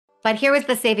But here was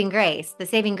the saving grace. The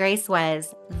saving grace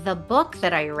was the book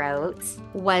that I wrote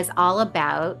was all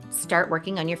about start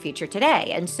working on your future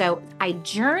today. And so I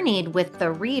journeyed with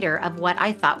the reader of what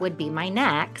I thought would be my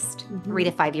next 3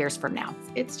 to 5 years from now.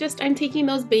 It's just, I'm taking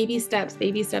those baby steps,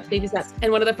 baby steps, baby steps.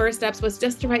 And one of the first steps was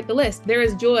just to write the list. There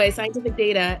is joy, scientific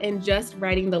data, in just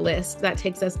writing the list that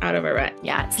takes us out of a rut.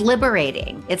 Yeah, it's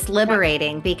liberating. It's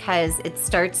liberating because it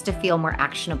starts to feel more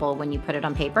actionable when you put it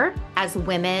on paper. As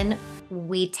women,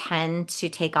 we tend to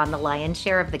take on the lion's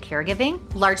share of the caregiving,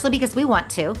 largely because we want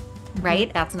to,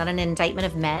 right? That's not an indictment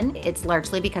of men. It's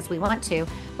largely because we want to,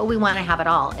 but we want to have it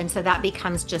all. And so that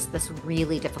becomes just this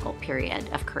really difficult period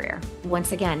of career.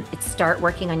 Once again, it's start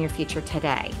working on your future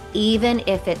today, even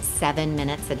if it's 7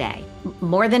 minutes a day,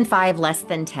 more than 5, less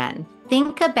than 10.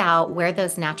 Think about where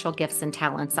those natural gifts and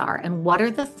talents are and what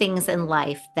are the things in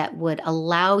life that would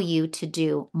allow you to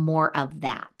do more of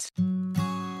that.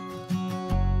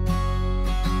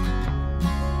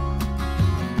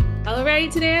 All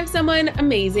right, today I have someone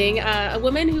amazing, a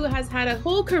woman who has had a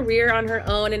whole career on her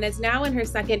own and is now in her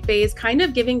second phase, kind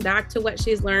of giving back to what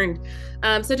she's learned.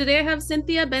 So today I have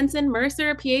Cynthia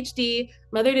Bentzen-Mercer, PhD,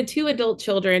 mother to 2 adult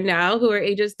children now who are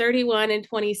ages 31 and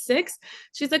 26.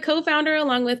 She's a co-founder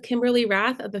along with Kimberly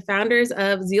Rath of the founders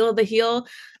of Zeal the Heel.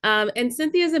 And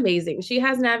Cynthia is amazing. She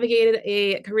has navigated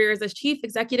a career as a chief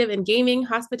executive in gaming,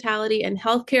 hospitality, and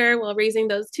healthcare while raising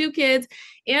those 2 kids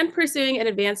and pursuing an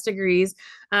advanced degrees.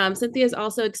 Cynthia has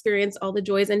also experienced all the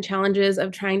joys and challenges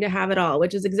of trying to have it all,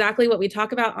 which is exactly what we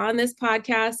talk about on this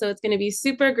podcast. So it's going to be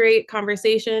super great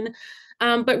conversation.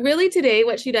 But really today,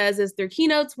 what she does is through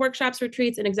keynotes, workshops,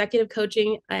 retreats, and executive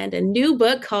coaching, and a new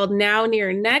book called Now,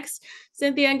 Near, Next,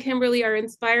 Cynthia and Kimberly are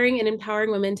inspiring and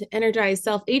empowering women to energize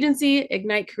self-agency,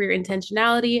 ignite career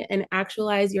intentionality, and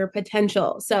actualize your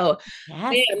potential. So,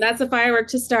 Yes. man, that's a firework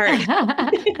to start.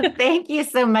 Thank you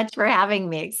so much for having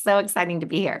me. It's so exciting to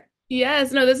be here.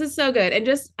 Yes, no, this is so good. And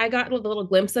just, I got a little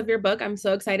glimpse of your book. I'm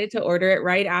so excited to order it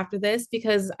right after this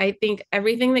because I think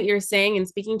everything that you're saying and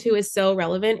speaking to is so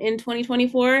relevant in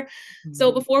 2024.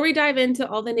 So before we dive into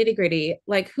all the nitty gritty,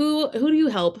 like who do you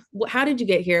help? How did you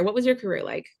get here? What was your career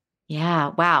like?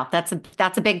 Yeah, wow, that's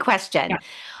a big question.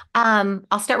 Yeah.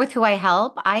 I'll start with who I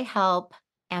help. I help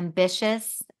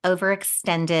ambitious,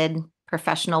 overextended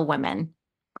professional women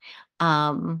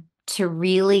to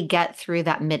really get through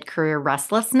that mid-career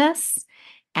restlessness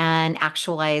and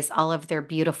actualize all of their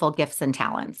beautiful gifts and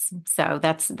talents. So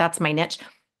that's my niche.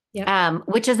 Yeah.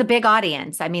 Which is a big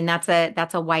audience. I mean, that's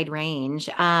a wide range.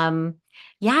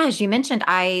 Yeah, as you mentioned,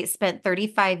 I spent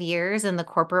 35 years in the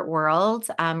corporate world,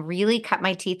 really cut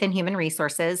my teeth in human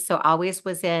resources. So always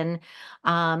was in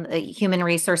human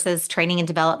resources training and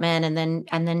development,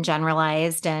 and then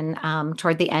generalized. And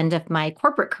toward the end of my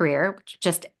corporate career, which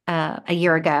just a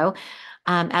year ago,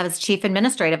 I was chief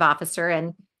administrative officer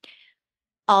and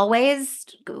always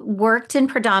worked in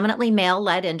predominantly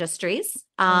male-led industries.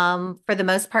 For the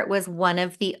most part, was one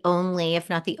of the only, if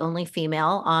not the only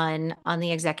female on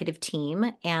the executive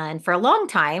team. And for a long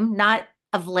time, not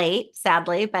of late,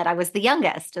 sadly, but I was the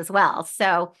youngest as well.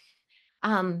 So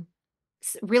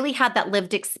really had that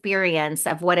lived experience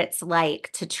of what it's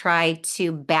like to try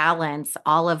to balance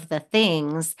all of the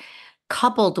things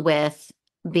coupled with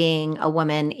being a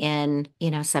woman in,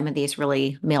 some of these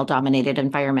really male dominated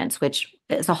environments, which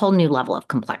is a whole new level of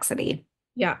complexity.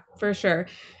 Yeah, for sure.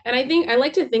 And I think I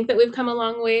like to think that we've come a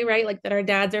long way, right? Like that our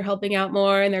dads are helping out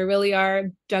more and they really are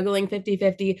juggling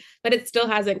 50-50, but it still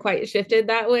hasn't quite shifted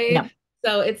that way. No,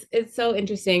 So it's so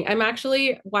interesting. I'm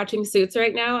actually watching Suits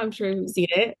right now. I'm sure you've seen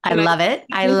it. I And love it.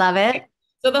 I love it.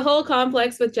 so the whole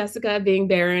complex with Jessica being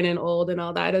barren and old and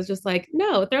all that is just like,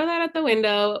 no, throw that out the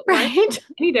window. Why Right.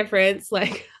 any difference?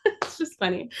 Like it's just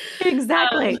funny. Um,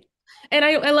 Exactly. and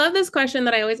I love this question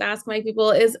that I always ask my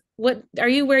people is what are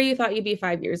you where you thought you'd be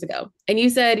 5 years ago? And you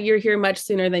said you're here much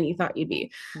sooner than you thought you'd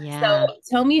be. So Yeah.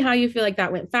 tell me how you feel like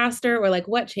that went faster or like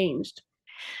what changed?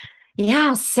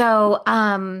 Yeah. So,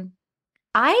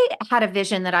 I had a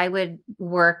vision that I would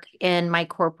work in my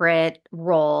corporate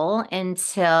role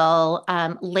until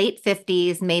late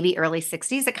 50s, maybe early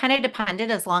 60s. It kind of depended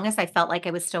as long as I felt like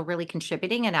I was still really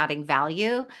contributing and adding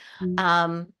value.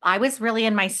 I was really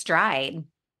in my stride.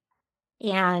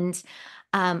 And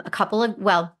a couple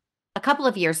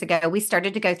of years ago, we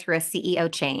started to go through a CEO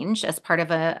change as part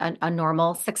of a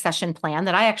normal succession plan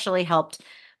that I actually helped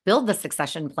build the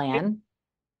succession plan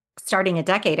starting a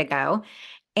decade ago.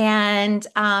 And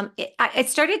I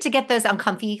started to get those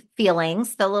uncomfy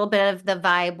feelings. The little bit of the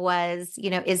vibe was,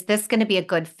 is this going to be a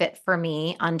good fit for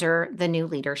me under the new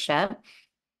leadership?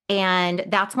 And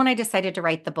that's when I decided to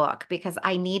write the book because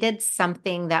I needed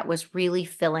something that was really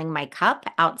filling my cup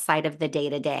outside of the day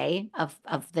to day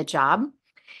of the job.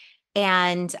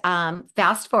 And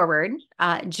fast forward,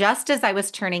 just as I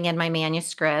was turning in my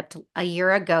manuscript a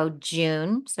year ago,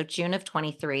 June, so June of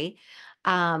 23,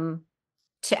 um,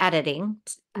 to editing,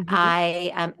 Mhm.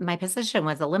 I my position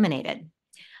was eliminated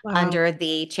Wow. under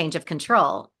the change of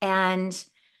control. And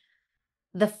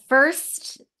the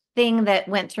first thing that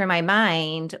went through my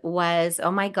mind was,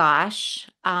 oh my gosh,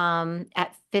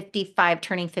 at 55,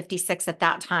 turning 56 at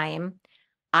that time,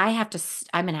 I'm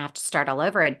going to have to start all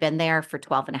over. I'd been there for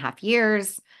 12 and a half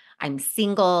years. I'm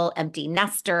single, empty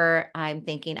nester. I'm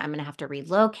thinking I'm going to have to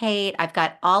relocate. I've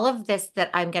got all of this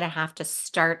that I'm going to have to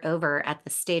start over at the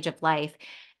stage of life.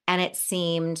 And it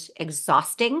seemed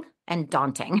exhausting and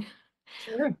daunting.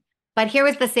 Sure. But here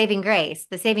was the saving grace.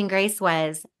 The saving grace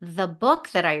was the book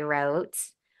that I wrote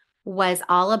was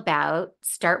all about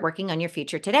start working on your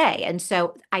future today. And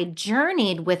so I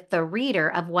journeyed with the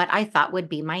reader of what I thought would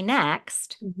be my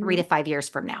next three Mhm. to 5 years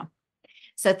from now.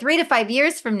 So 3 to 5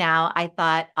 years from now, I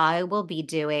thought I will be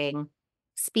doing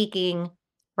speaking,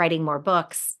 writing more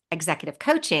books, executive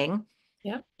coaching.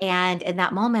 Yeah. And in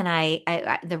that moment,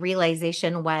 the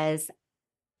realization was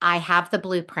I have the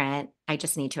blueprint. I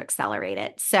just need to accelerate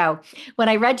it. So when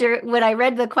I read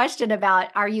the question about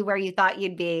are you where you thought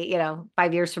you'd be,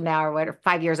 5 years from now or what, or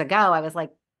 5 years ago, I was like,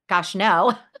 gosh,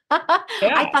 no. I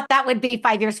Yeah. thought that would be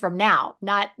 5 years from now,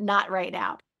 not right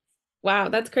now. Wow,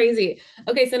 that's crazy.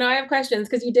 Okay, so now I have questions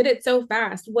because you did it so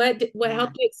fast. What Yeah.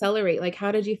 helped you accelerate? Like,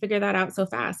 how did you figure that out so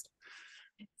fast?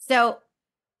 So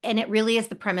and it really is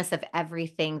the premise of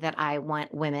everything that I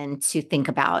want women to think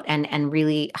about and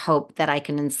really hope that I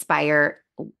can inspire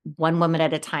one woman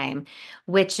at a time,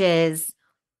 which is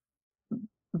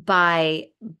by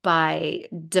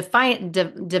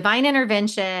divine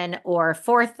intervention or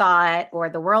forethought or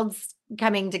the world's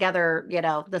coming together,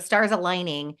 the stars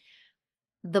aligning.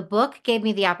 The book gave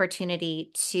me the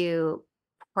opportunity to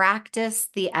practice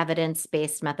the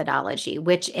evidence-based methodology,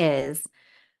 which is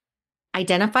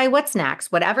identify what's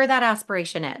next, whatever that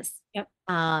aspiration is. Yep.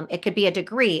 It could be a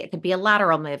degree, it could be a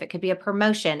lateral move, it could be a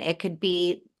promotion, it could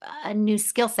be a new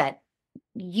skill set.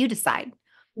 You decide.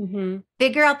 Hmm.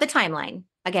 Figure out the timeline.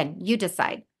 Again, you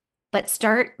decide, but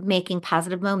start making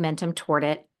positive momentum toward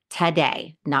it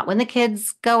today, not when the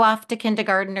kids go off to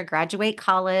kindergarten or graduate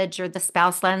college or the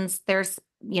spouse lands their,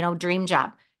 dream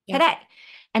job Yep. today.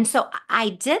 And so I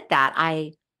did that.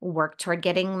 I worked toward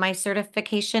getting my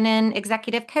certification in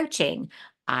executive coaching.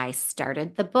 I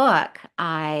started the book.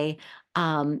 I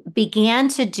began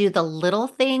to do the little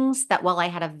things that while I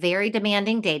had a very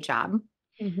demanding day job,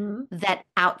 Hmm. that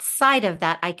outside of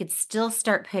that, I could still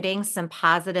start putting some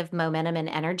positive momentum and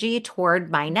energy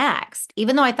toward my next,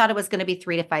 even though I thought it was going to be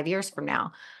 3 to 5 years from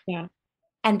now. Yeah.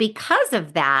 And because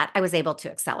of that, I was able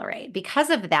to accelerate. Because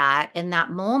of that, in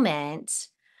that moment,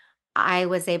 I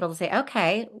was able to say,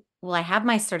 okay, well, I have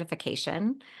my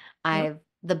certification. Yep.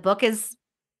 The book is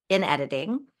in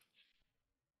editing.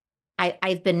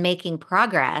 I've been making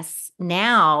progress.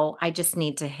 Now I just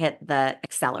need to hit the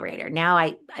accelerator.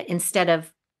 Now instead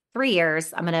of 3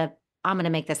 years, I'm gonna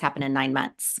make this happen in 9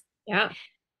 months. Yeah.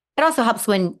 It also helps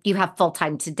when you have full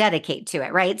time to dedicate to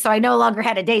it, right? So I no longer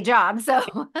had a day job. So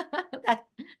that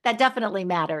that definitely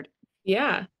mattered.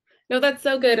 Yeah. No, that's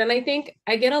so good. And I think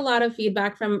I get a lot of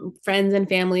feedback from friends and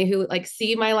family who like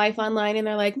see my life online and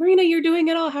they're like, Marina, you're doing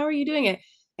it all. How are you doing it?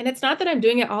 And it's not that I'm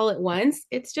doing it all at once.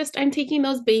 It's just I'm taking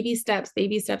those baby steps,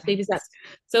 baby steps, baby Right. steps.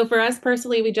 So for us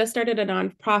personally, we just started a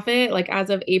nonprofit. Like as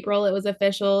of April, it was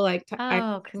official. Like I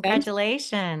Oh,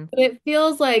 congratulations. but it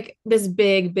feels like this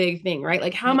big, big thing, right?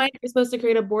 Like, how am Right. I supposed to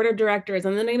create a board of directors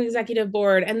and then an executive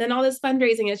board and then all this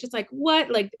fundraising? It's just like,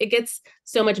 what? Like, it gets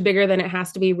so much bigger than it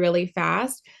has to be really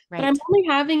fast. But I'm Right. only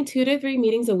having 2 to 3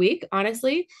 meetings a week,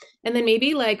 honestly. And then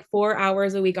maybe like 4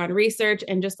 hours a week on research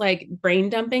and just like brain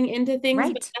dumping into things,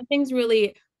 but Right. nothing's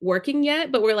really working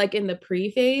yet. But we're like in the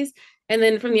pre phase. And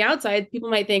then from the outside, people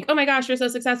might think, oh my gosh, you're so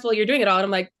successful. You're doing it all. And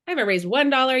I'm like, I haven't raised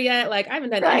 $1 yet. Like, I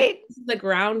haven't done any Right. the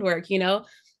groundwork,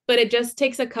 but it just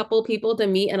takes a couple people to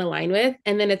meet and align with,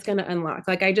 and then it's going to unlock.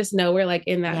 Like, I just know we're like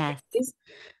in that Yes. phase.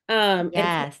 And so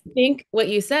Yes. I think what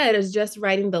you said is just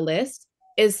writing the list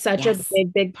is such a Yes.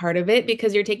 big, big part of it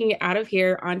because you're taking it out of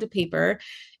here onto paper.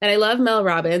 And I love Mel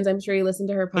Robbins. I'm sure you listened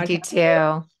to her I podcast.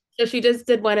 do too. So she just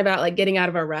did one about like getting out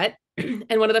of a rut.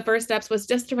 And one of the first steps was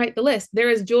just to write the list. There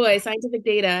is joy, scientific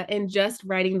data, in just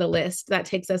writing the list that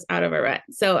takes us out of a rut.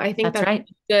 So I think That's that's right.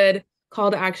 a good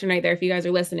call to action right there. If you guys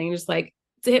are listening, just like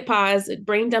to hit pause,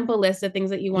 brain dump a list of things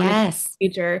that you want to do Yes. in the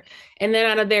future. And then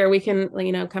out of there, we can,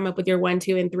 come up with your 1,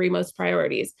 2, and 3 most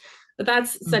priorities. But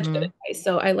that's such good Mhm. advice.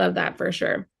 So I love that for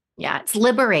sure. Yeah, it's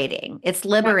liberating. It's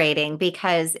liberating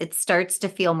because it starts to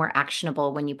feel more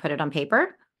actionable when you put it on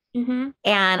paper. Mm-hmm.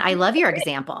 And I love your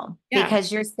example Yeah.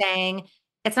 because you're saying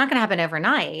it's not going to happen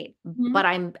overnight, Mhm. but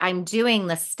I'm doing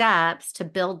the steps to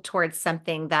build towards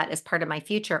something that is part of my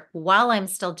future while I'm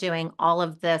still doing all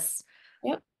of this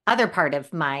Yep. other part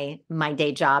of my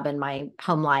day job and my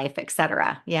home life, et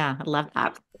cetera. Yeah, I love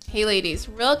that. Hey ladies,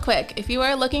 real quick, if you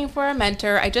are looking for a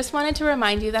mentor, I just wanted to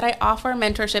remind you that I offer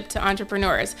mentorship to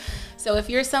entrepreneurs. So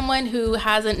if you're someone who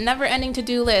has a never ending to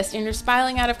do list and you're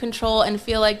spiraling out of control and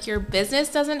feel like your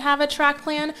business doesn't have a track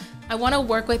plan, I want to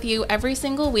work with you every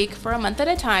single week for a month at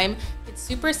a time. It's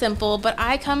super simple, but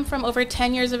I come from over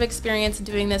 10 years of experience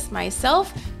doing this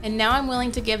myself, and now I'm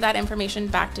willing to give that information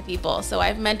back to people. So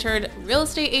I've mentored real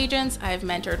estate agents, I've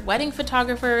mentored wedding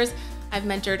photographers, I've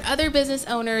mentored other business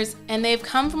owners, and they've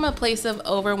come from a place of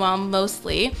overwhelm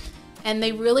mostly, and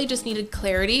they really just needed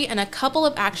clarity and a couple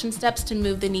of action steps to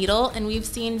move the needle, and we've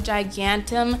seen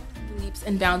gigantum leaps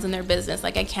and bounds in their business,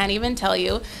 like I can't even tell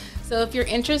you. So if you're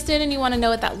interested and you want to know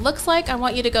what that looks like, I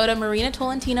want you to go to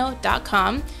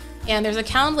marinatolentino.com, and there's a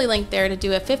Calendly link there to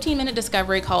do a 15-minute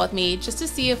discovery call with me just to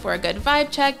see if we're a good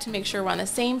vibe check, to make sure we're on the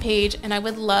same page, and I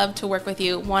would love to work with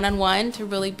you one-on-one to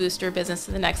really boost your business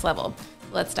to the next level.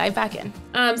 Let's dive back in.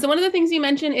 So one of the things you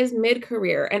mentioned is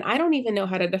mid-career, and I don't even know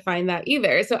how to define that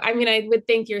either. So I mean, I would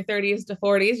think your 30s to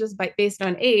 40s just based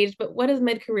on age, but what does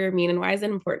mid-career mean and why is it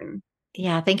important?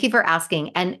 Yeah, thank you for asking.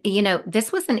 And,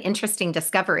 this was an interesting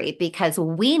discovery because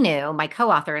we knew, my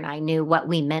co-author and I knew what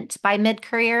we meant by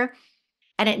mid-career.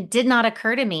 And it did not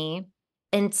occur to me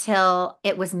until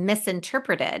it was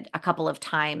misinterpreted a couple of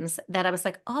times that I was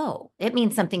like, oh, it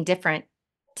means something different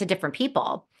to different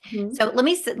people. Mhm. So let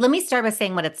me start by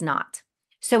saying what it's not.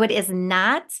 So it is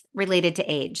not related to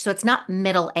age. So it's not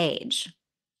middle age.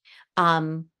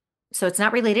 Um, so it's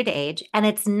not related to age and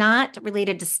it's not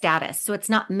related to status. So it's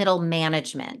not middle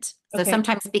management. So Okay.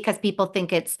 sometimes because people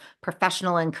think it's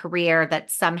professional and career,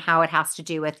 that somehow it has to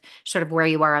do with sort of where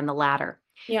you are on the ladder.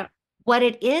 Yeah. What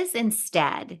it is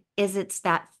instead is it's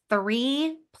that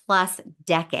 3+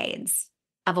 decades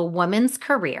of a woman's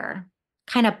career,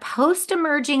 kind of post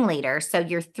emerging leader. So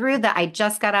you're through the I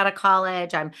just got out of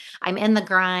college, I'm in the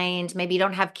grind, maybe you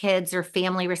don't have kids or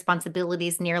family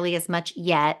responsibilities nearly as much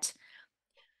yet.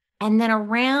 And then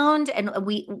around, and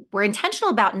we're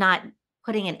intentional about not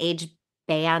putting an age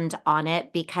band on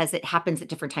it because it happens at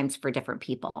different times for different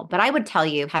people. But I would tell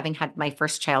you, having had my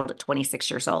first child at 26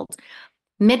 years old,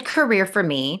 mid-career for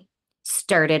me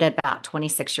started at about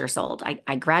 26 years old.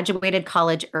 I graduated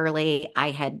college early.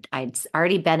 I'd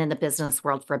already been in the business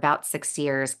world for about 6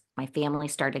 years. My family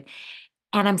started,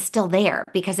 and I'm still there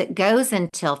because it goes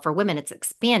until, for women, it's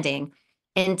expanding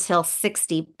until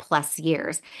 60 plus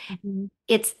years. Mhm.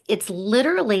 It's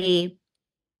literally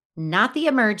not the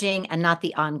emerging and not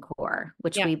the encore,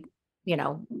 which Yeah.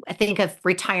 I think of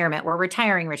retirement. We're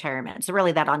retiring retirement. So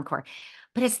really that encore.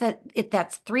 But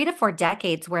that's 3 to 4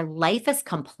 decades where life is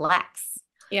complex.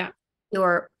 Yeah.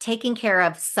 You're taking care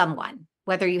of someone,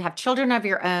 whether you have children of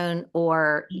your own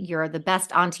or you're the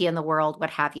best auntie in the world,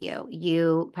 what have you.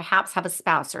 You perhaps have a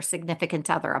spouse or significant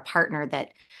other, a partner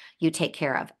that you take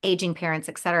care of, aging parents,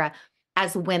 et cetera.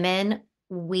 As women,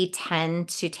 we tend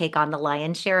to take on the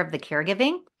lion's share of the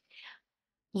caregiving,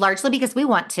 largely because we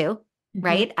want to, Mhm.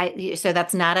 right? So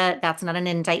that's not an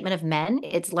indictment of men.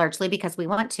 It's largely because we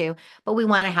want to, but we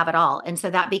want to have it all. And so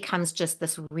that becomes just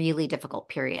this really difficult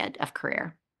period of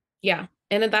career. Yeah.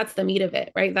 And then that's the meat of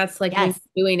it, right? That's like when Yes.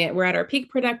 you're doing it, we're at our peak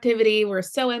productivity, we're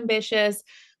so ambitious,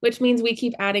 which means we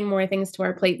keep adding more things to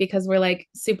our plate because we're like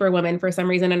superwoman for some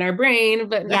reason in our brain,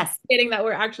 but not Yes, getting that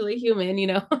we're actually human, you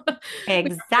know? We have to run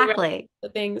exactly. the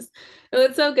things. Oh,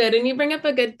 it's so good. And you bring up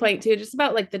a good point too, just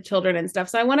about like the children and stuff.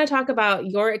 So I want to talk about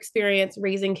your experience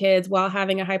raising kids while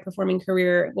having a high performing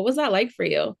career. What was that like for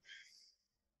you?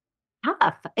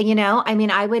 Tough. I mean,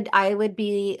 I would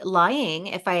be lying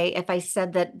if I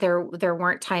said that there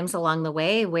weren't times along the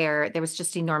way where there was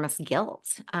just enormous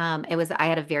guilt. I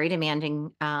had a very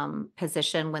demanding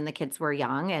position when the kids were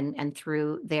young and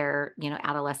through their,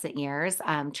 adolescent years,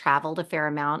 traveled a fair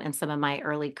amount in some of my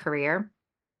early career.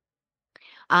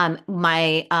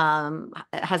 My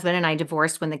husband and I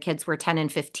divorced when the kids were 10 and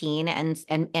 15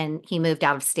 and he moved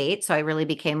out of state. So I really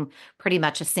became pretty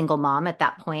much a single mom at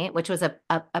that point, which was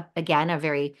again a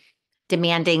very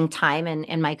demanding time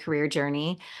in my career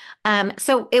journey.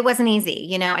 So it wasn't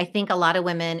easy. I think a lot of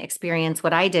women experience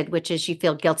what I did, which is you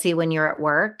feel guilty when you're at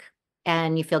work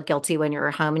and you feel guilty when you're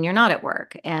at home and you're not at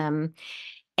work.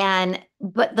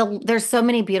 But there's so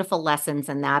many beautiful lessons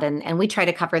in that. And we try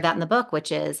to cover that in the book,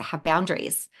 which is have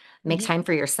boundaries, make Mhm. time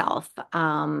for yourself.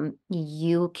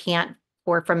 You can't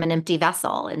pour from an empty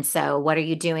vessel. And so what are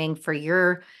you doing for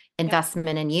your Yeah.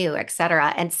 investment in you, et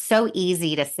cetera? And so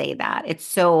easy to say that. It's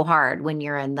so hard when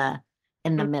you're in the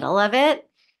Mhm. middle of it.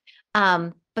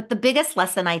 But the biggest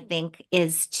lesson I think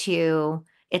is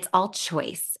it's all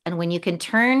choice. And when you can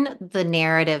turn the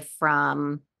narrative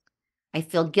from I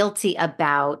feel guilty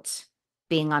about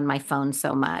being on my phone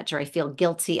so much, or I feel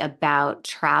guilty about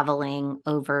traveling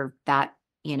over that,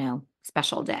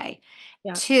 special day.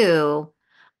 Yeah. Two,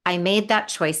 I made that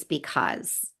choice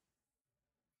because,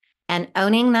 and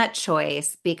owning that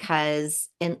choice because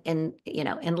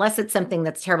unless it's something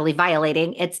that's terribly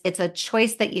violating, it's a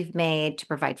choice that you've made to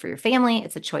provide for your family.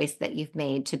 It's a choice that you've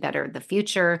made to better the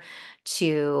future,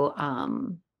 to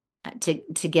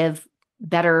to give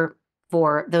better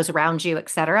for those around you, et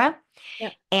cetera.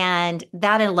 Yeah. And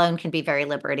that alone can be very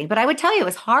liberating. But I would tell you it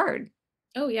was hard.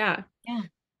 Oh, yeah. Yeah.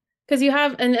 Because you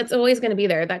have, and it's always going to be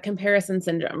there, that comparison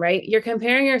syndrome, right? You're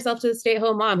comparing yourself to the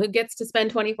stay-at-home mom who gets to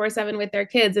spend 24/7 with their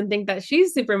kids and think that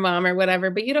she's super mom or whatever,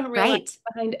 but you don't realize Right.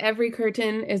 behind every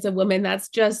curtain is a woman that's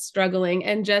just struggling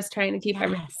and just trying to keep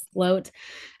everything Yes. afloat.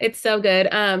 It's so good.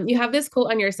 You have this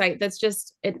quote on your site that's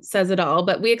just, it says it all,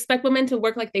 but we expect women to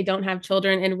work like they don't have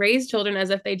children and raise children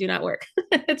as if they do not work.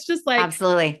 It's just like,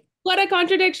 Absolutely. what a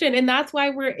contradiction. And that's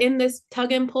why we're in this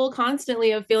tug and pull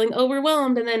constantly of feeling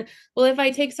overwhelmed. And then, well, if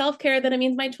I take self care, then it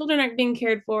means my children aren't being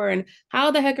cared for. And how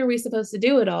the heck are we supposed to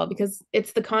do it all? Because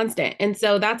it's the constant. And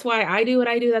so that's why I do what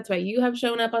I do. That's why you have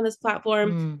shown up on this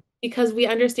platform, Mm, because we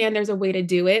understand there's a way to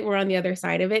do it. We're on the other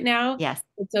side of it now. yes.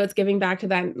 And so it's giving back to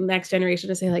that next generation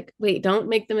to say, like, wait, don't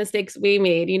make the mistakes we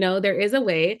made. There is a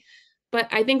way. But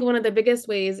I think one of the biggest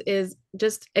ways is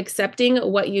just accepting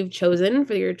what you've chosen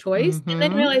for your choice and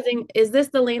then Hmm. realizing, is this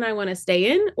the lane I want to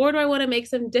stay in, or do I want to make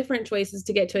some different choices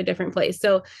to get to a different place?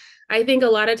 So I think a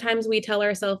lot of times we tell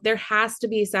ourselves there has to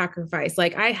be sacrifice.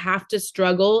 Like, I have to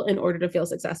struggle in order to feel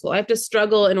successful. I have to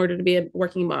struggle in order to be a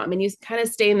working mom. And you kind of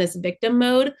stay in this victim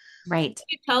mode. Right.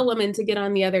 You tell women to get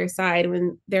on the other side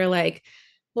when they're like,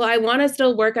 well, I want to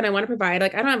still work and I want to provide.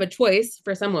 Like, I don't have a choice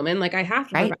for some women. Like, I have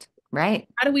to provide. Right. Right.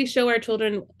 How do we show our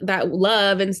children that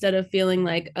love instead of feeling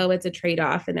like, oh, it's a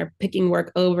trade-off and they're picking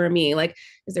work over me? Like,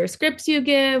 is there scripts you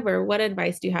give, or what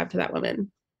advice do you have to that woman?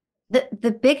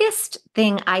 The biggest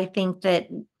thing I think that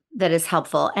is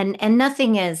helpful, and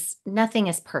nothing is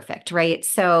perfect, right?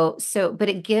 So but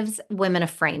it gives women a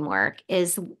framework,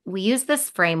 is we use this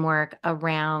framework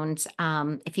around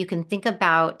if you can think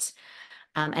about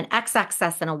an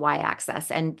x-axis and a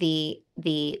y-axis, and the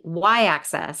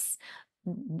y-axis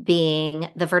being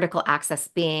the vertical axis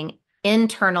being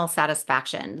internal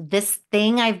satisfaction. This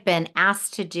thing I've been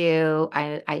asked to do,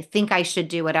 I think I should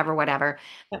do whatever,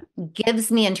 Yeah.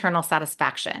 gives me internal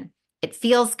satisfaction. It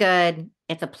feels good.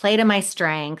 It's a play to my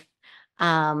strength.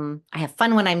 I have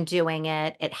fun when I'm doing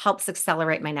it. It helps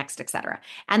accelerate my next, et cetera.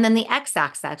 And then the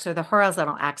x-axis or the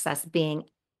horizontal axis being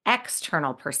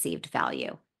external perceived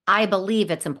value. I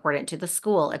believe it's important to the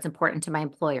school. It's important to my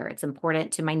employer. It's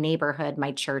important to my neighborhood,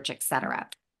 my church, et cetera.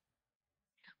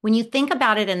 When you think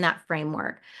about it in that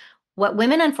framework, what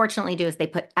women unfortunately do is they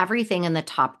put everything in the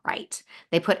top right.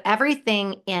 They put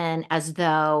everything in as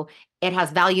though it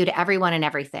has value to everyone and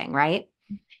everything, right?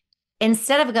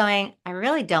 Instead of going, I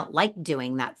really don't like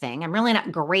doing that thing. I'm really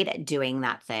not great at doing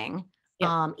that thing.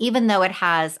 Yep. Even though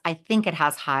I think it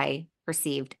has high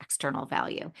perceived external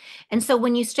value. And so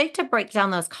when you start to break down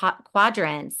those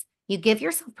quadrants, you give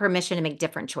yourself permission to make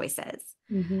different choices.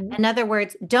 Mm-hmm. In other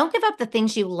words, don't give up the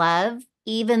things you love,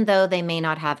 even though they may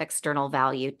not have external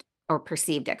value or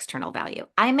perceived external value.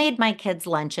 I made my kids'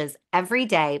 lunches every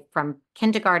day from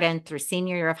kindergarten through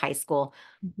senior year of high school.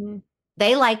 Mm-hmm.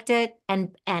 They liked it,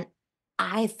 and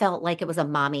I felt like it was a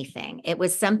mommy thing. It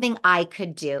was something I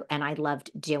could do, and I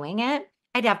loved doing it.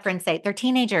 I'd have friends say, they're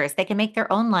teenagers. They can make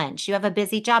their own lunch. You have a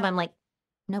busy job. I'm like,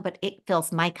 no, but it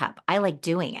fills my cup. I like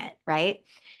doing it, right?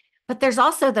 But there's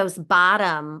also those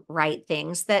bottom right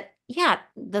things that, yeah,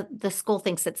 the school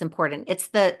thinks it's important. It's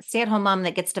the stay-at-home mom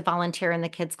that gets to volunteer in the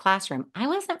kids' classroom. I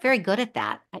wasn't very good at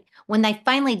that. When I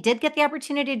finally did get the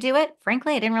opportunity to do it,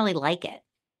 frankly, I didn't really like it.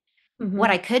 What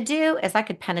Mm-hmm. I could do is I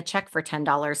could pen a check for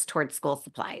 $10 towards school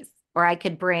supplies, or I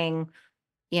could bring,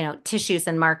 tissues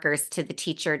and markers to the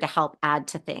teacher to help add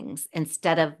to things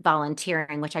instead of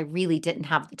volunteering, which I really didn't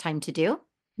have the time to do.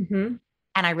 Mm-hmm.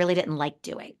 And I really didn't like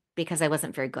doing because I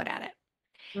wasn't very good at it.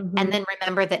 And Mm-hmm. then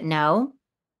remember that no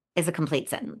is a complete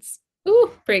sentence,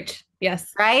 Ooh, preach.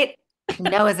 Yes. right?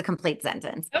 No is a complete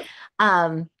sentence.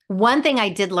 Yep. One thing I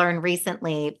did learn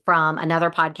recently from another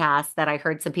podcast that I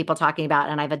heard some people talking about,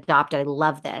 and I've adopted, I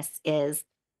love this, is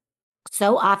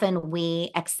so often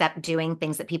we accept doing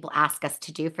things that people ask us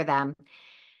to do for them.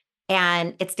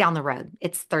 And it's down the road.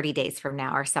 It's 30 days from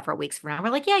now or several weeks from now. We're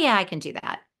like, yeah, yeah, I can do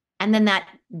that. And then that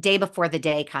day before the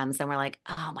day comes, and we're like,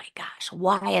 oh my gosh,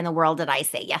 why in the world did I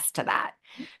say yes to that?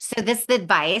 So, this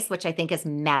advice, which I think is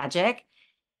magic,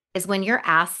 is when you're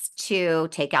asked to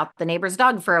take out the neighbor's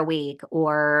dog for a week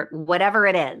or whatever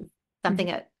it is, something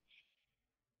Mhm. that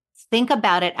think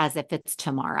about it as if it's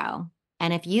tomorrow.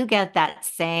 And if you get that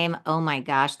same, oh my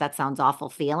gosh, that sounds awful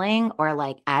feeling, or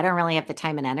like, I don't really have the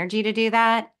time and energy to do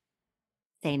that,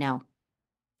 say no.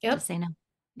 Yep. Just say no.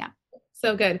 Yeah.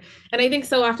 So good. And I think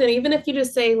so often, even if you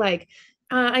just say like,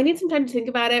 I need some time to think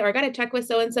about it, or I got to check with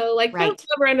so and so, like throw Right.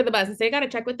 whoever under the bus and say, I got to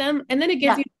check with them. And then it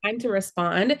gives Yeah. you time to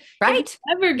respond. If you Right.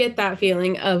 ever get that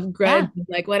feeling of grudge, Yeah.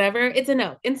 like whatever, it's a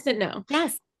no, instant no.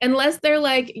 Yes. Unless they're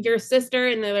like your sister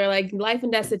and they're like life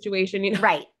and death situation,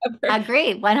 Right. whatever. Agree.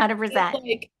 It's 100%.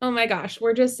 like, oh my gosh,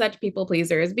 we're just such people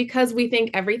pleasers because we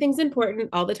think everything's important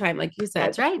all the time, like you said,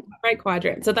 That's right. right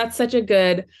quadrant. So that's such a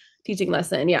good teaching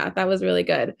lesson. Yeah, that was really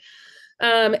good.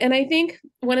 And I think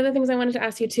one of the things I wanted to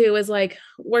ask you too is like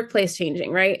workplace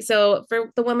changing, right? So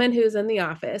for the woman who's in the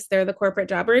office, they're the corporate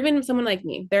job, or even someone like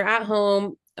me, they're at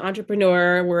home,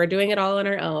 entrepreneur, we're doing it all on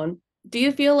our own. Do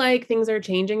you feel like things are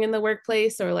changing in the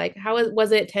workplace, or like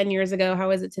was it 10 years ago? How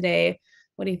is it today?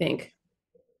 What do you think?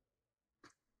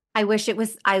 I wish it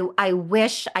was, I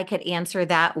wish I could answer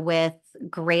that with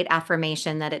great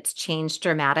affirmation that it's changed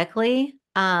dramatically.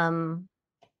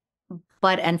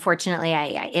 But unfortunately,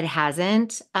 it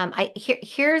hasn't.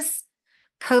 Here's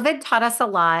COVID taught us a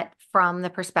lot from the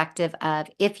perspective of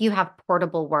if you have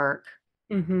portable work,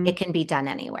 Mm-hmm. it can be done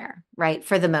anywhere, right?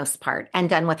 For the most part, and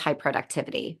done with high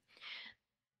productivity.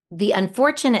 The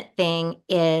unfortunate thing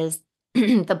is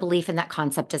the belief in that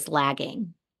concept is lagging.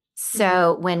 Mm-hmm.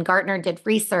 So when Gartner did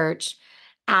research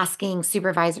asking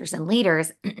supervisors and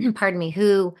leaders, pardon me,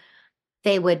 who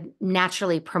they would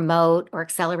naturally promote or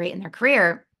accelerate in their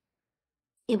career,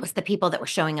 it was the people that were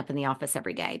showing up in the office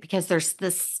every day because there's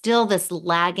this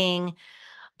lagging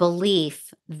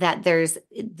belief that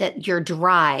that your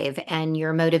drive and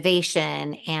your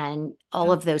motivation and all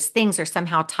Yeah. of those things are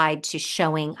somehow tied to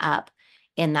showing up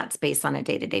in that space on a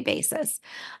day-to-day basis.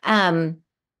 Um,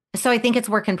 so I think it's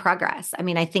work in progress. I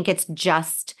mean, I think it's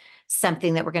just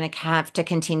something that we're going to have to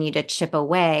continue to chip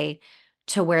away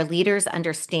to where leaders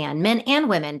understand, men and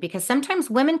women, because sometimes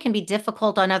women can be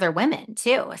difficult on other women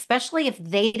too, especially if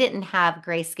they didn't have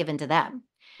grace given to them.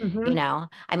 You Mm-hmm. know,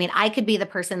 I mean, I could be the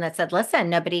person that said,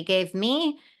 listen, nobody gave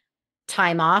me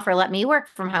time off or let me work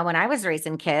from home when I was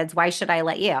raising kids. Why should I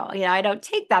let you? You know, I don't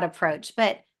take that approach,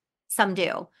 but some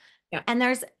do. Yeah. And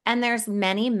there's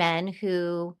many men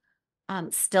who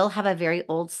still have a very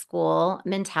old school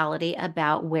mentality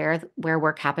about where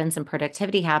work happens and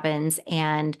productivity happens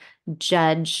and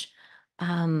judge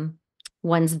um,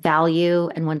 one's value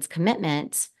and one's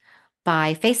commitment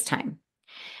by FaceTime.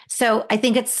 So I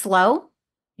think it's slow.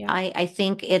 Yeah. I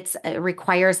think it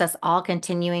requires us all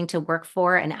continuing to work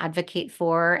for and advocate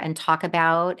for and talk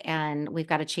about, and we've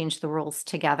got to change the rules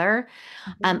together.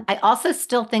 Mm-hmm. I also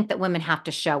still think that women have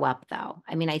to show up, though.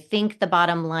 I mean, I think the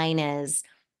bottom line is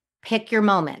pick your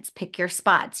moments, pick your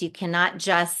spots. You cannot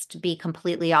just be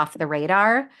completely off the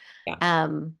radar, Yeah.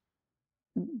 um,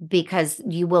 because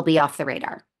you will be off the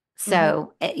radar. Mm-hmm.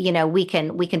 So, we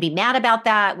can be mad about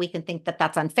that. We can think that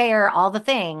that's unfair, all the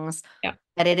things, Yeah.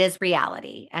 but it is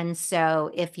reality. And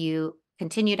so if you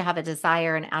continue to have a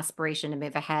desire and aspiration to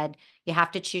move ahead, you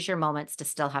have to choose your moments to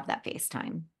still have that face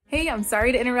time. Hey, I'm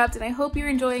sorry to interrupt, and I hope you're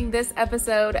enjoying this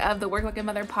episode of the Work Like a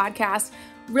Mother podcast.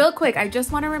 Real quick, I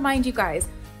just want to remind you guys,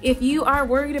 if you are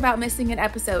worried about missing an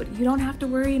episode, you don't have to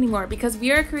worry anymore because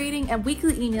we are creating a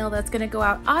weekly email that's going to go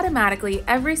out automatically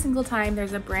every single time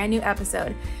there's a brand new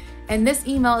episode. And this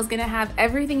email is going to have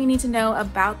everything you need to know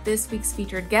about this week's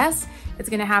featured guest. It's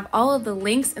going to have all of the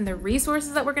links and the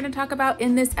resources that we're going to talk about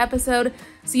in this episode.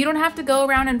 So you don't have to go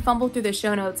around and fumble through the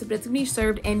show notes, but it's going to be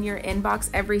served in your inbox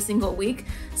every single week.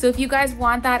 So if you guys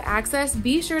want that access,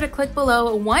 be sure to click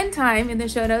below one time in the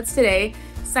show notes today,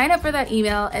 sign up for that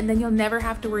email, and then you'll never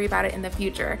have to worry about it in the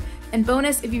future. And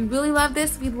bonus, if you really love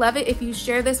this, we'd love it if you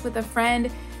share this with a friend.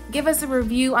 Give us a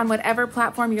review on whatever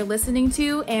platform you're listening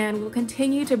to, and we'll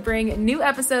continue to bring new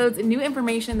episodes and new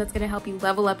information that's going to help you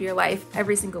level up your life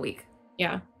every single week.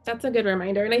 Yeah, that's a good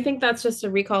reminder. And I think that's just a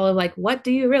recall of like, what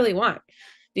do you really want?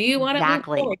 Do you want to move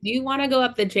Exactly. forward? Do you want to go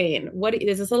up the chain? What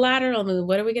is this, a lateral move?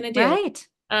 What are we going to do? Right.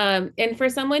 And for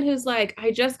someone who's like,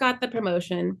 I just got the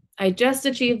promotion, I just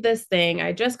achieved this thing,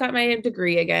 I just got my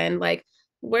degree again, like,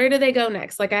 where do they go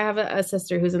next? Like I have a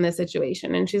sister who's in this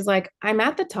situation and she's like, I'm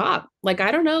at the top. Like,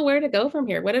 I don't know where to go from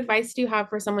here. What advice do you have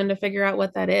for someone to figure out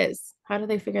what that is? How do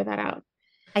they figure that out?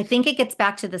 I think it gets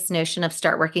back to this notion of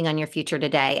start working on your future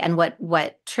today. And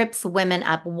what trips women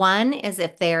up, one is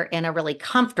if they're in a really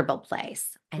comfortable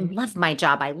place. I love my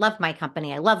job. I love my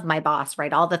company. I love my boss,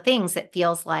 right? All the things. It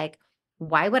feels like,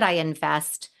 why would I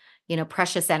invest,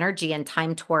 precious energy and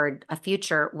time toward a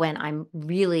future when I'm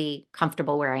really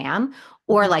comfortable where I am?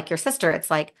 Or Mm-hmm. like your sister,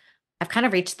 it's like, I've kind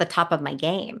of reached the top of my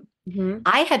game. Mm-hmm.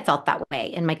 I had felt that way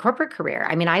in my corporate career.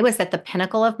 I mean, I was at the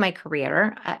pinnacle of my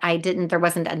career. There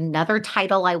wasn't another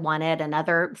title I wanted,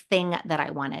 another thing that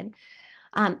I wanted.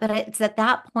 But it's at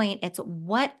that point, it's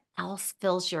what else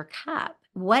fills your cup?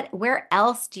 Where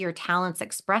else do your talents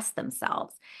express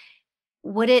themselves?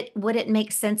 Would it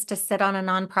make sense to sit on a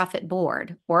nonprofit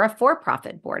board or a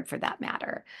for-profit board for that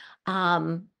matter?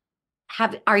 Um,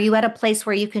 are you at a place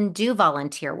where you can do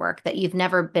volunteer work that you've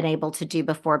never been able to do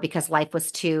before because life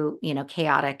was too,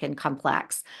 chaotic and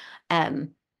complex?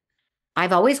 Um,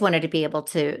 I've always wanted to be able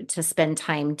to spend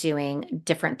time doing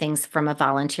different things from a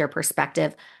volunteer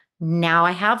perspective. Now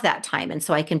I have that time, and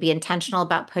so I can be intentional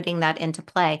about putting that into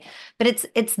play. But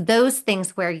it's those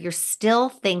things where you're still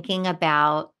thinking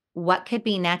about what could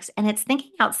be next, and it's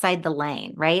thinking outside the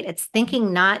lane, right? It's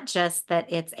thinking not just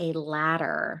that it's a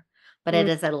ladder, but it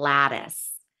is a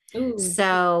lattice. Ooh.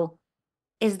 So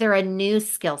is there a new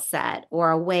skill set or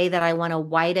a way that I want to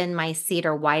widen my seat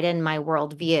or widen my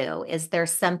worldview? Is there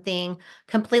something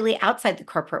completely outside the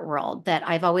corporate world that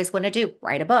I've always wanted to do?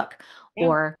 Write a book Yeah.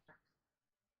 or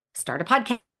start a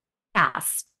podcast,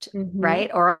 Mm-hmm.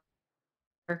 right? Or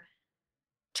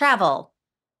travel.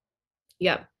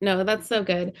 Yeah. No, that's so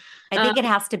good. I Um, think it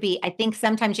has to be, I think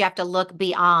sometimes you have to look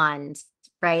beyond,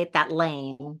 right? That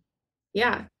lane.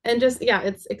 yeah. And just, yeah,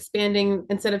 it's expanding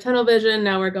instead of tunnel vision.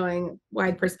 Now we're going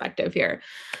wide perspective here.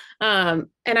 And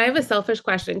I have a selfish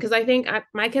question because I think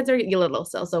my kids are little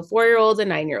still, so 4-year-olds and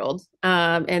 9-year-olds.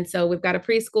 And so we've got a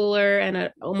preschooler and an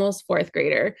almost fourth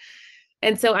grader.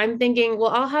 And so I'm thinking,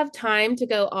 well, I'll have time to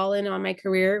go all in on my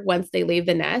career once they leave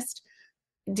the nest.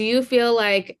 Do you feel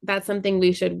like that's something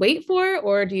we should wait for,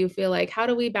 or do you feel like how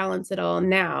do we balance it all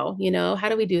now? How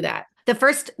do we do that? The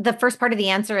first part of the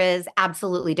answer is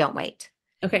absolutely don't wait.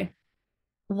 Okay.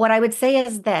 What I would say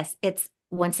is this, it's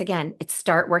once again, it's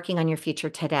start working on your future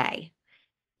today,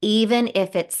 even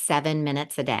if it's 7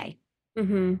 minutes a day.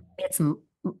 Mm-hmm. It's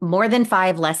more than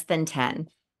five, less than 10.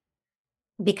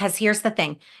 Because here's the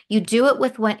thing, you do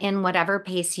it in whatever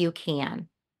pace you can.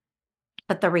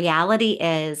 But the reality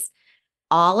is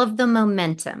all of the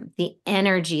momentum, the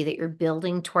energy that you're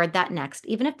building toward that next,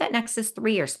 even if that next is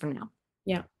 3 years from now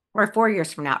Yeah. or 4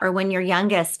 years from now, or when your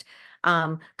youngest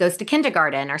goes to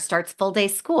kindergarten or starts full day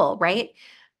school, right?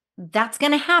 That's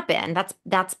going to happen.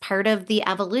 That's part of the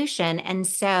evolution. And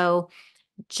so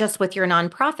just with your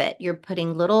nonprofit, you're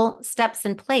putting little steps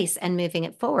in place and moving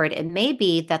it forward. It may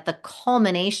be that the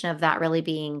culmination of that really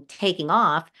being taking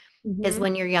off is Mm-hmm.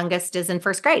 when your youngest is in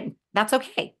first grade. That's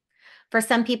okay. For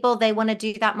some people, they want to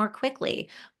do that more quickly.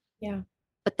 Yeah.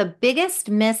 But the biggest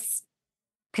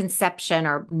misconception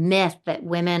or myth that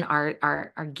women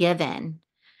are given,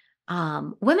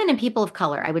 women and people of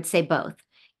color, I would say both,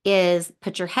 is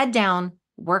put your head down,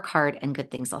 work hard, and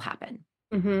good things will happen.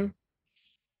 Mm-hmm.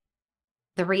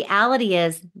 The reality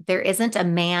is there isn't a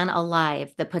man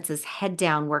alive that puts his head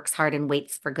down, works hard, and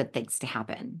waits for good things to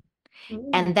happen. Mm-hmm.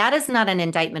 And that is not an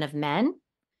indictment of men.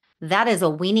 That is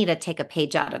we need to take a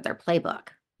page out of their playbook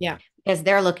Yeah. because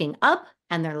they're looking up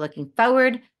and they're looking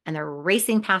forward and they're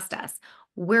racing past us.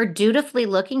 We're dutifully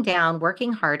looking down,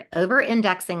 working hard, over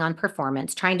indexing on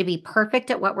performance, trying to be perfect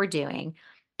at what we're doing.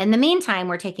 In the meantime,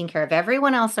 we're taking care of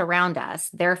everyone else around us.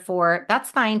 Therefore,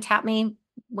 that's fine. Tap me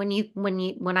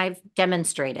when I've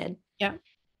demonstrated. Yeah.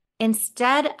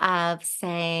 Instead of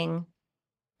saying,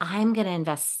 I'm going to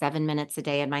invest 7 minutes a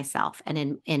day in myself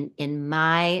and in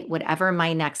my whatever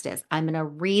my next is. I'm going to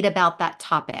read about that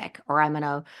topic, or I'm going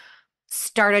to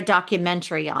start a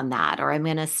documentary on that, or I'm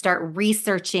going to start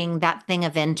researching that thing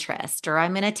of interest, or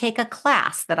I'm going to take a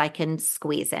class that I can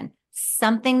squeeze in.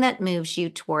 Something that moves you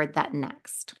toward that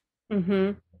next.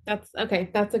 Mm-hmm. That's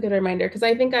okay. That's a good reminder because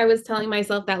I think I was telling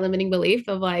myself that limiting belief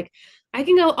of like, I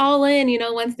can go all in,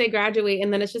 once they graduate,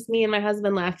 and then it's just me and my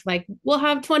husband left. Like, we'll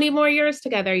have 20 more years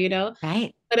together.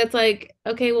 Right. But it's like,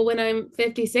 okay, well, when I'm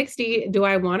 50, 60, do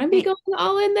I want to be Right. going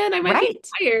all in then? I might be Right.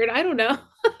 tired. I don't know.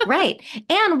 Right.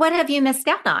 And what have you missed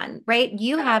out on? Right.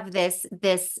 You Yeah. have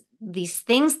these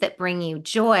things that bring you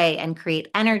joy and create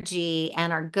energy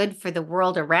and are good for the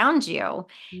world around you.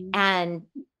 And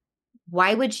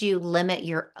why would you limit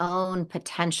your own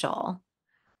potential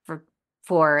for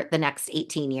for the next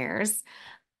 18 years,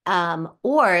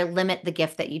 or limit the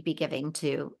gift that you'd be giving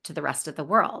to the rest of the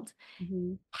world.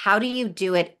 Mhm. How do you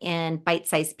do it in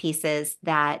bite-sized pieces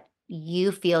that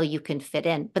you feel you can fit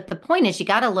in? But the point is, you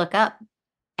got to look up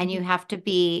and you Mhm. have to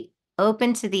be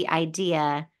open to the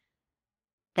idea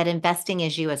that investing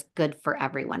is you is good for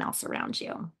everyone else around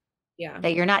you, Yeah.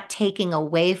 that you're not taking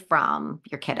away from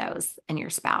your kiddos and your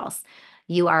spouse.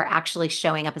 You are actually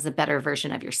showing up as a better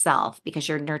version of yourself because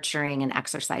you're nurturing and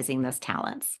exercising those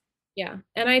talents. Yeah.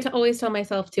 And always tell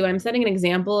myself too, I'm setting an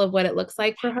example of what it looks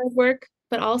like for hard work,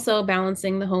 but also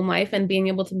balancing the home life and being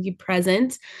able to be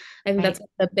present. I think that's Right.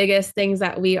 one of the biggest things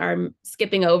that we are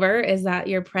skipping over is that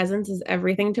your presence is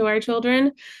everything to our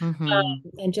children. Mm-hmm.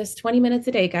 And just 20 minutes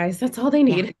a day, guys. That's all they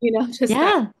Yeah. need, just that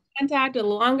Yeah. contact, a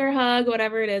longer hug,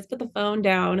 whatever it is, put the phone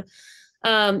down.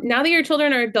 Now that your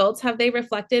children are adults, have they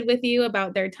reflected with you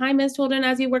about their time as children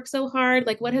as you work so hard?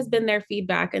 Like, what has been their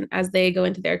feedback and as they go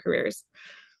into their careers?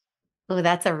 Oh,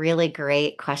 that's a really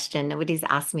great question. Nobody's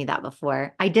asked me that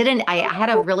before. I had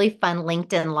a really fun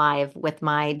LinkedIn Live with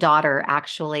my daughter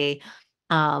actually,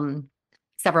 um,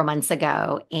 several months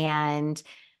ago. And,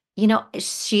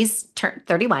 she's turned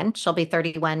 31. She'll be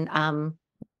 31,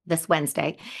 this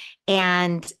Wednesday,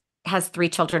 and has three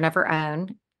children of her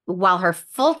own. While her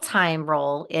full-time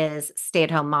role is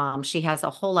stay-at-home mom, she has a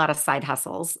whole lot of side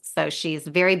hustles. So she's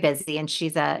very busy, and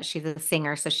she's a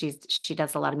singer. So she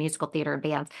does a lot of musical theater and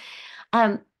bands.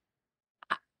 Um,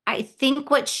 I think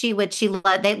what she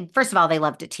loved, first of all, they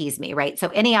love to tease me, right? So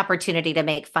any opportunity to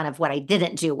make fun of what I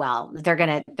didn't do well, they're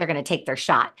gonna take their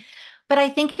shot. But I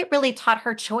think it really taught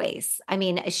her choice. I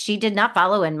mean, she did not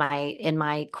follow in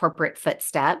my corporate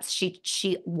footsteps.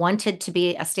 She wanted to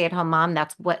be a stay-at-home mom.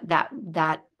 That's what that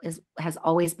is has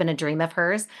always been a dream of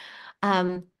hers.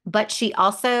 But she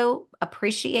also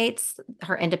appreciates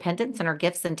her independence and her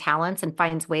gifts and talents and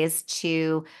finds ways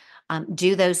to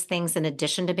do those things in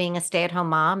addition to being a stay-at-home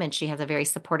mom. And she has a very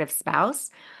supportive spouse.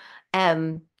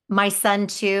 My son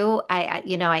too,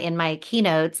 in my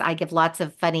keynotes, I give lots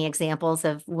of funny examples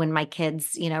of when my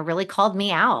kids, really called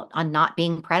me out on not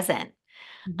being present.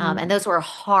 Mhm. And those were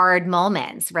hard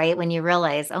moments, right? When you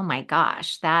realize, oh my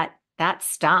gosh, that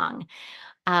stung.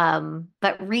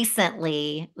 But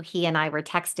recently, he and I were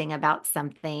texting about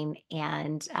something,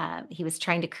 and he was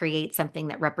trying to create something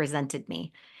that represented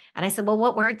me. And I said, well,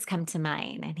 what words come to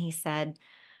mind? And he said,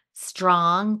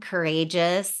 strong,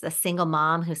 courageous, a single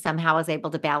mom who somehow was able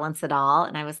to balance it all.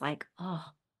 And I was like, oh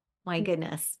my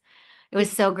goodness. It was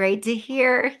so great to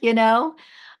hear,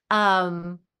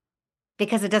 um,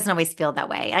 because it doesn't always feel that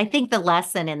way. I think the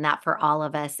lesson in that for all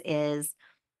of us is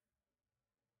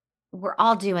we're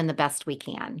all doing the best we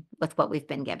can with what we've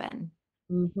been given.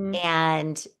 Mhm.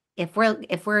 And if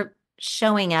we're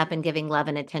showing up and giving love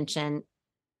and attention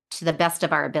to the best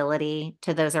of our ability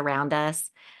to those around us,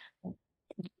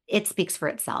 it speaks for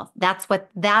itself. That's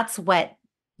what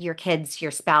your kids,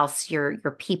 your spouse, your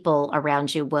people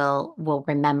around you will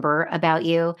remember about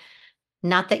you.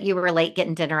 Not that you were late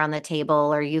getting dinner on the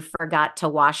table or you forgot to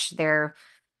wash their,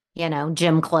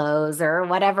 gym clothes or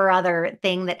whatever other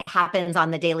thing that happens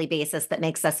on the daily basis that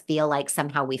makes us feel like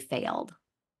somehow we failed.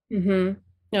 Mm-hmm.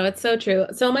 No, it's so true.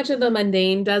 So much of the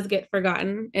mundane does get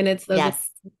forgotten, and it's Yes.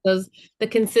 those the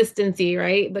consistency,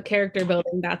 right? The character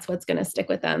building, that's what's going to stick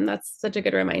with them. That's such a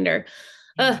good reminder.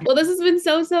 Well, this has been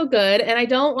so, so good, and I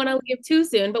don't want to leave too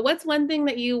soon, but what's one thing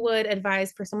that you would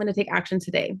advise for someone to take action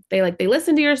today? They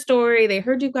listened to your story, they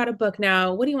heard you've got a book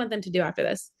now. What do you want them to do after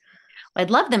this? I'd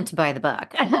love them to buy the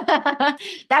book. That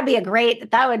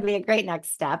would be a great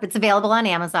next step. It's available on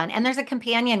Amazon and there's a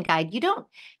companion guide. You don't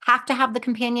have to have the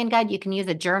companion guide. You can use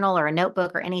a journal or a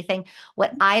notebook or anything.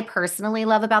 What I personally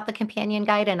love about the companion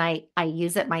guide, and I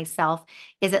use it myself,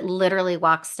 is it literally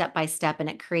walks step by step and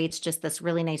it creates just this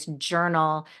really nice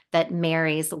journal that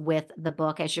marries with the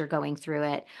book as you're going through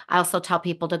it. I also tell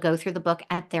people to go through the book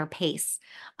at their pace.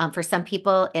 For some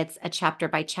people, it's a chapter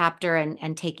by chapter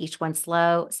and take each one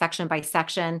slow, section by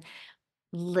section,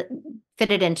 li-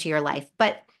 fit it into your life.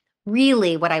 But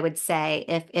really, what I would say,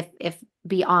 if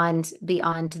beyond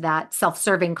that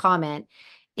self-serving comment,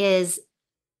 is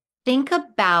think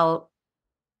about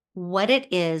what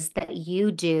it is that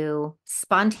you do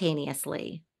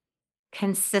spontaneously,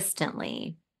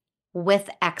 consistently, with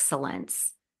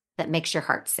excellence that makes your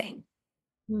heart sing.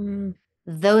 Mm,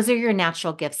 Those are your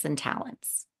natural gifts and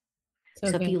talents. so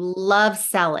So if good. you love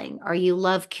selling, or you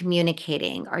love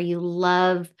communicating, or you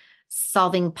love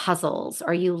solving puzzles,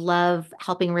 or you love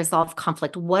helping resolve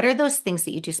conflict, what are those things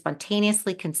that you do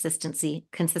spontaneously,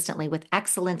 consistently with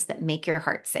excellence that make your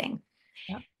heart sing?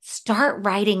 Yeah. Start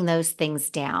writing those things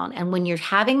down. And when you're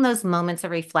having those moments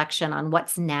of reflection on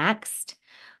what's next,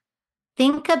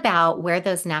 think about where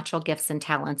those natural gifts and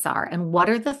talents are and what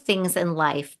are the things in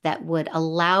life that would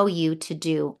allow you to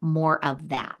do more of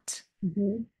that.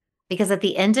 Mhm. Because at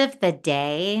the end of the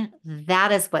day,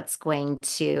 that is what's going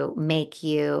to make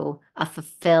you a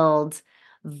fulfilled,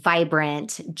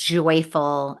 vibrant,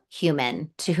 joyful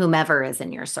human to whomever is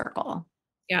in your circle.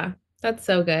 Yeah, that's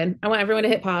so good. I want everyone to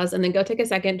hit pause and then go take a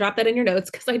second, drop that in your notes,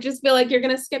 because I just feel like you're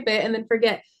going to skip it and then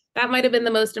forget. That might have been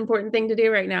the most important thing to do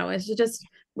right now is to just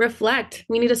reflect.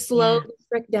 We need to slow Yeah, the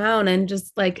frick down and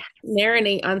just like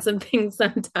marinate on some things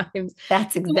sometimes.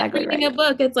 that's Like exactly reading a right.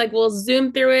 book, it's like we'll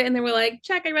zoom through it and then we're like,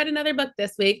 check, I read another book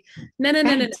this week. No, no, no,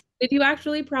 no, no. Right, Did you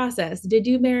actually process? Did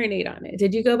you marinate on it?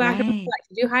 Did you go back and right. reflect?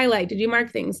 Did you highlight? Did you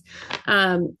mark things?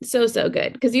 So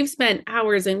good, because you've spent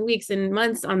hours and weeks and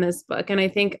months on this book, and I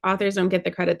think authors don't get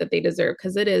the credit that they deserve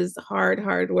because it is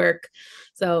hard work.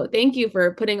 So thank you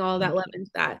for putting all that Thank love you.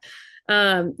 into that.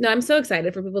 No, I'm so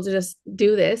excited for people to just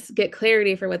do this, get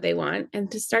clarity for what they want, and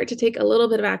to start to take a little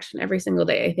bit of action every single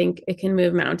day. I think it can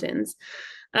move mountains.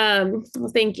 Well,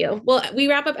 thank you. Well, we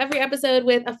wrap up every episode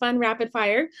with a fun rapid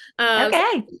fire. So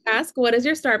Okay. ask, what is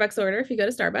your Starbucks order if you go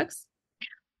to Starbucks?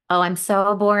 Oh, I'm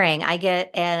so boring. I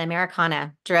get an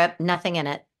Americana, drip, nothing in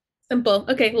it. Simple.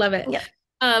 Okay, love it.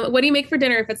 Yep. What do you make for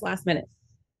dinner if it's last minute?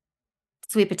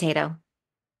 Sweet potato.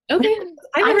 Okay,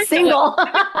 I haven't I'm heard that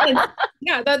one. single.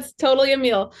 Yeah, that's totally a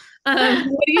meal.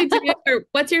 What do you do, or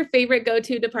what's your favorite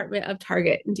go-to department of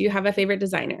Target? Do you have a favorite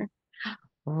designer?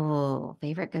 Oh,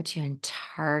 favorite go-to in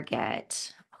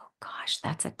Target. Oh gosh,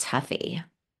 that's a toughie.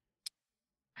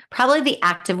 Probably the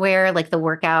activewear, like the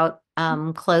workout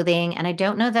clothing. And I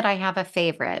don't know that I have a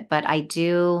favorite, but I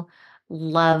do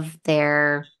love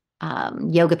their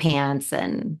yoga pants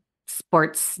and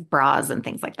sports bras and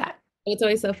things like that. It's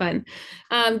always so fun.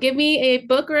 Give me a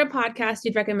book or a podcast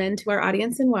you'd recommend to our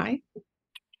audience and why.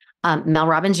 Mel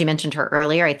Robbins, you mentioned her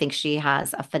earlier. I think she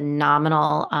has a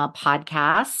phenomenal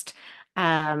podcast.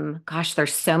 Gosh,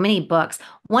 there's so many books.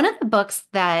 One of the books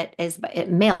that is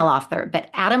male author,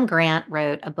 but Adam Grant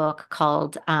wrote a book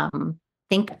called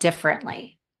Think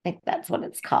Differently. I think that's what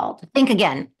it's called. Think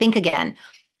Again, Think Again.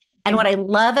 And Okay. what I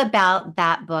love about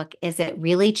that book is it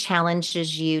really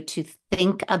challenges you to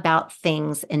think about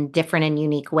things in different and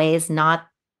unique ways, not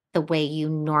the way you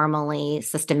normally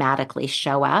systematically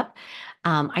show up.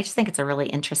 I just think it's a really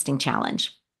interesting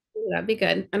challenge. Ooh, that'd be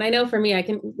good. And I know for me, I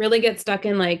can really get stuck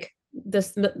in like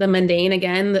this the mundane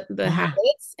again, the Yeah.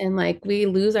 habits, and like we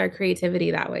lose our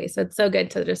creativity that way. So it's so good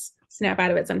to just snap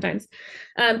out of it sometimes.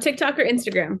 TikTok or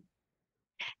Instagram?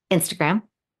 Instagram.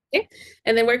 Okay.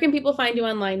 And then where can people find you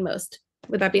online most?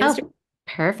 Would that be Instagram? Oh,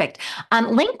 perfect.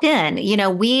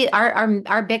 LinkedIn,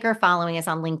 our bigger following is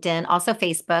on LinkedIn, also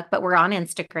Facebook, but we're on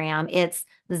Instagram. It's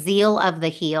Zeal of the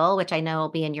Heel, which I know will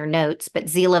be in your notes, but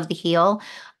Zeal of the Heel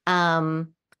on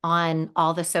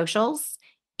all the socials.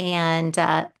 And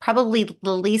probably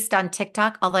the least on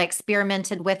TikTok, although I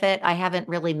experimented with it. I haven't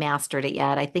really mastered it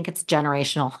yet. I think it's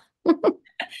generational.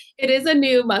 It is a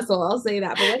new muscle, I'll say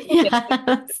that, but once you get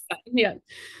it, Yes.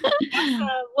 yeah.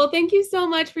 Well, thank you so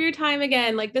much for your time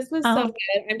again. Like this was so Oh,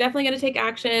 good. I'm definitely going to take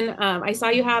action. I saw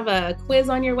you have a quiz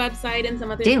on your website and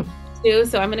some other do. things too,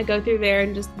 so I'm going to go through there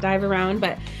and just dive around.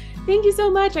 But thank you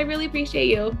so much. I really appreciate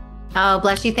you. Oh,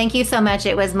 bless you. Thank you so much.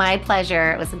 It was my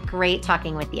pleasure. It was great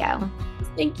talking with you.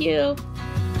 Thank you.